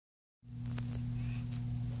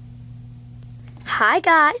Hi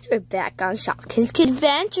guys, we're back on Shopkins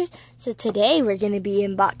Kidventures. So today we're going to be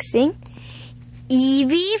unboxing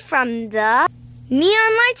EVIE from the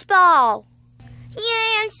Neon Lights Ball.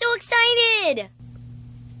 Yay, I'm so excited.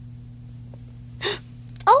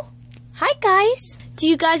 Oh, hi guys. Do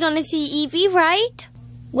you guys want to see EVIE, right?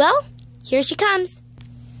 Well, here she comes.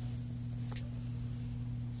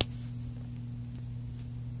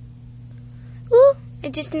 Ooh, I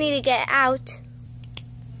just need to get out.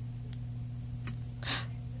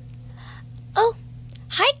 Oh,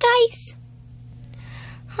 hi guys.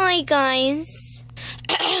 Hi guys.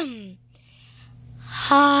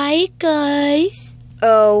 Hi guys.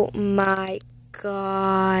 Oh my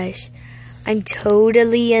gosh. I'm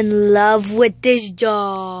totally in love with this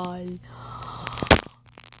doll.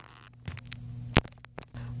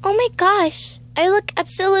 Oh my gosh. I look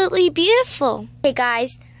absolutely beautiful. Hey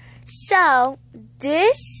guys. So,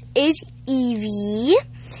 this is EVIE,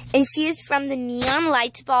 and she is from the Neon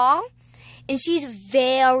Lights Ball, and she's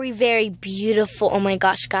very, very beautiful. Oh my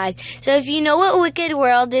gosh, guys. So if you know what Wicked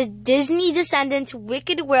World is, Disney Descendants,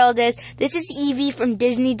 Wicked World is, this is EVIE from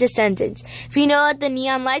Disney Descendants. If you know what the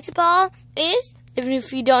Neon Lights Ball is, even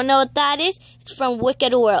if you don't know what that is, it's from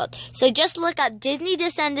Wicked World. So just look up Disney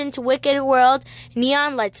Descendants, Wicked World,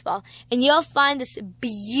 Neon Lights Ball, and you'll find this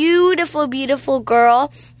beautiful, beautiful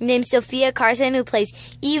girl named Sophia Carson who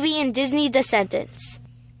plays EVIE in Disney Descendants.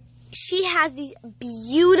 She has these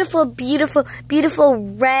beautiful, beautiful,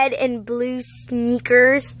 beautiful red and blue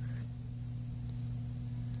sneakers.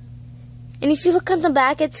 And if you look on the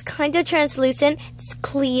back, it's kind of translucent. It's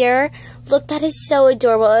clear. Look, that is so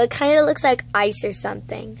adorable. It kind of looks like ice or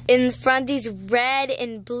something. In front, these red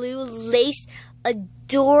and blue lace,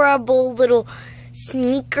 adorable little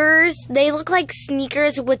sneakers. They look like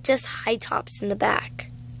sneakers with just high tops in the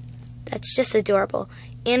back. That's just adorable.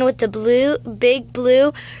 And with the blue, big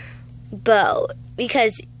blue bow.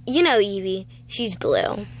 Because, you know EVIE, she's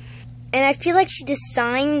blue. And I feel like she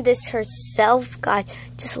designed this herself, God.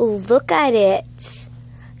 Just look at it.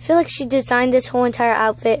 I feel like she designed this whole entire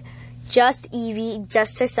outfit, just EVIE,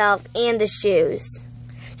 just herself, and the shoes.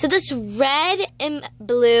 So this red and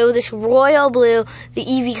blue, this royal blue, the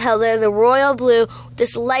EVIE color, the royal blue,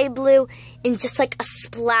 this light blue, and just like a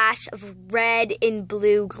splash of red and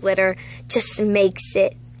blue glitter just makes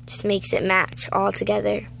it match all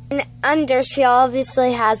together. And under, she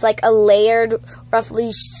obviously has like a layered, roughly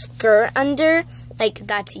skirt under. Like,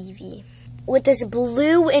 that's EVIE. With this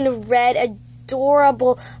blue and red,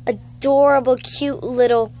 adorable, adorable, cute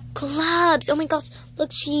little gloves. Oh my gosh,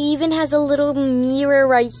 look, she even has a little mirror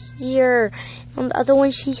right here. On the other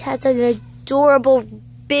one, she has an adorable,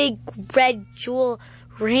 big red jewel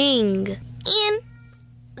ring. And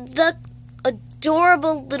the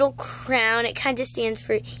adorable little crown, it kind of stands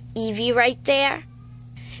for EVIE right there.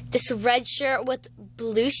 This red shirt with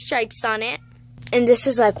blue stripes on it. And this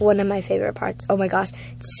is like one of my favorite parts. Oh my gosh,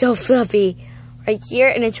 it's so fluffy right here,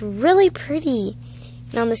 and it's really pretty.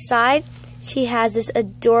 And on the side, she has this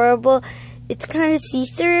adorable, it's kind of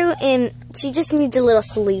see-through, and she just needs a little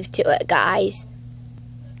sleeve to it, guys.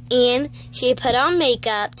 And she put on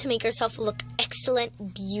makeup to make herself look excellent,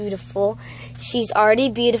 beautiful. She's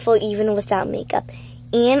already beautiful even without makeup.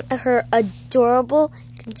 And her adorable,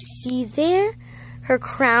 you can see there, her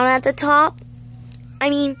crown at the top.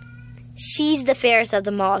 I mean, she's the fairest of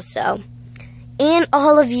them all, so. And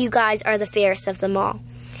all of you guys are the fairest of them all.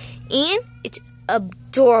 And it's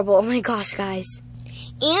adorable. Oh my gosh, guys.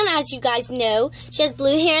 And as you guys know, she has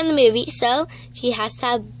blue hair in the movie, so she has to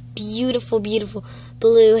have beautiful, beautiful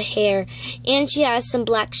blue hair. And she has some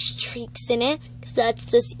black streaks in it, because that's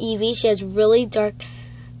just EVIE. She has really dark,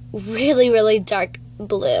 really, really dark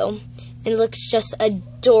blue. It looks just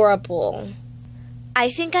adorable. I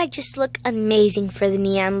think I just look amazing for the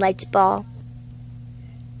Neon Lights Ball.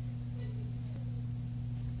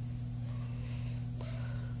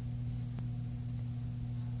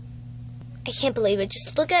 I can't believe it.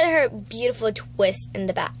 Just look at her beautiful twist in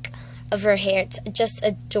the back of her hair. It's just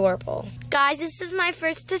adorable. Guys, this is my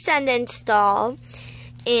first Descendants doll.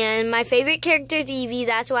 And my favorite character is EVIE.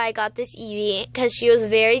 That's why I got this EVIE, because she was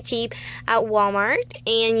very cheap at Walmart.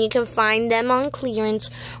 And you can find them on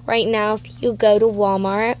clearance right now if you go to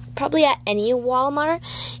Walmart. Probably at any Walmart.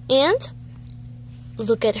 And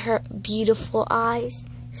look at her beautiful eyes.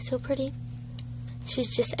 So pretty.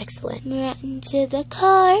 She's just excellent. Right into the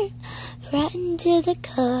car. Right into the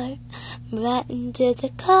car. Right into the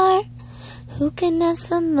car. Who can ask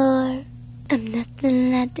for more? I'm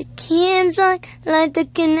nothing like the kids, like the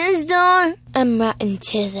kid's door. I'm right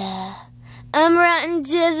into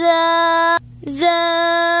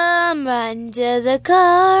the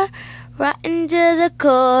car, rotten to the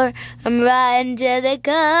core. I'm rotten to the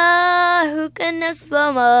core. Who can ask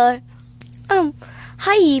for more? Oh,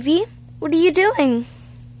 hi Evie. What are you doing?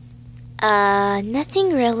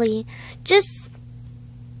 Nothing really. Just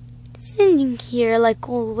sitting here like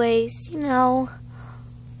always, you know.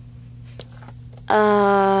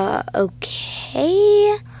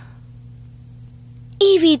 Okay.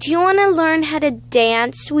 Evie, do you want to learn how to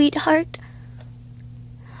dance, sweetheart?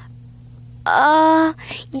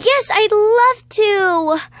 Yes, I'd love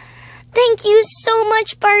to. Thank you so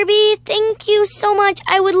much, Barbie. Thank you so much.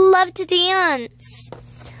 I would love to dance.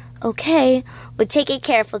 Okay, well, take it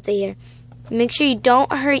careful there. Make sure you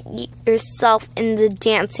don't hurt yourself in the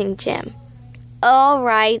dancing gym. All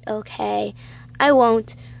right, okay. I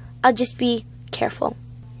won't. I'll just be careful.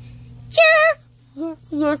 Yes! Yes,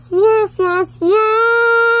 yes, yes, yes,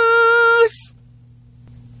 yes!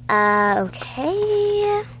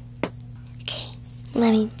 Okay. Okay,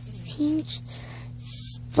 let me teach.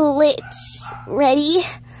 Splits. Ready?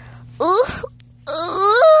 Ooh,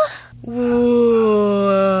 ooh.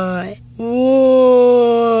 Whoa.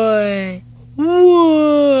 Whoa.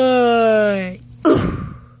 Whoa.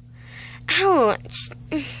 Ooh. Ouch.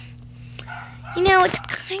 You know, it's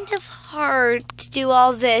kind of hard to do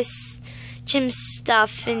all this gym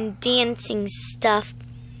stuff and dancing stuff.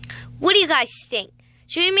 What do you guys think?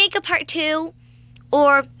 Should we make a part 2?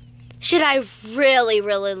 Or should I really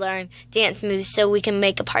learn dance moves so we can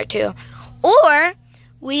make a part 2? Or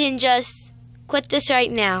we can just quit this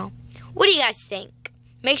right now. What do you guys think?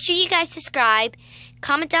 Make sure you guys subscribe.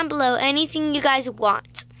 Comment down below anything you guys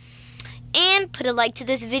want. And put a like to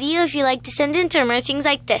this video if you like Descendants or more things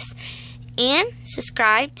like this. And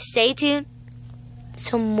subscribe to stay tuned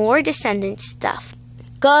to more Descendants stuff.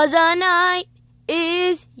 'Cause the night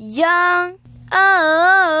is young.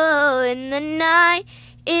 Oh, and the night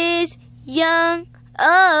is young.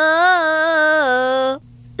 Oh,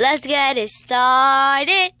 let's get it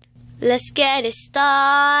started. Let's get it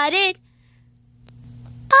started.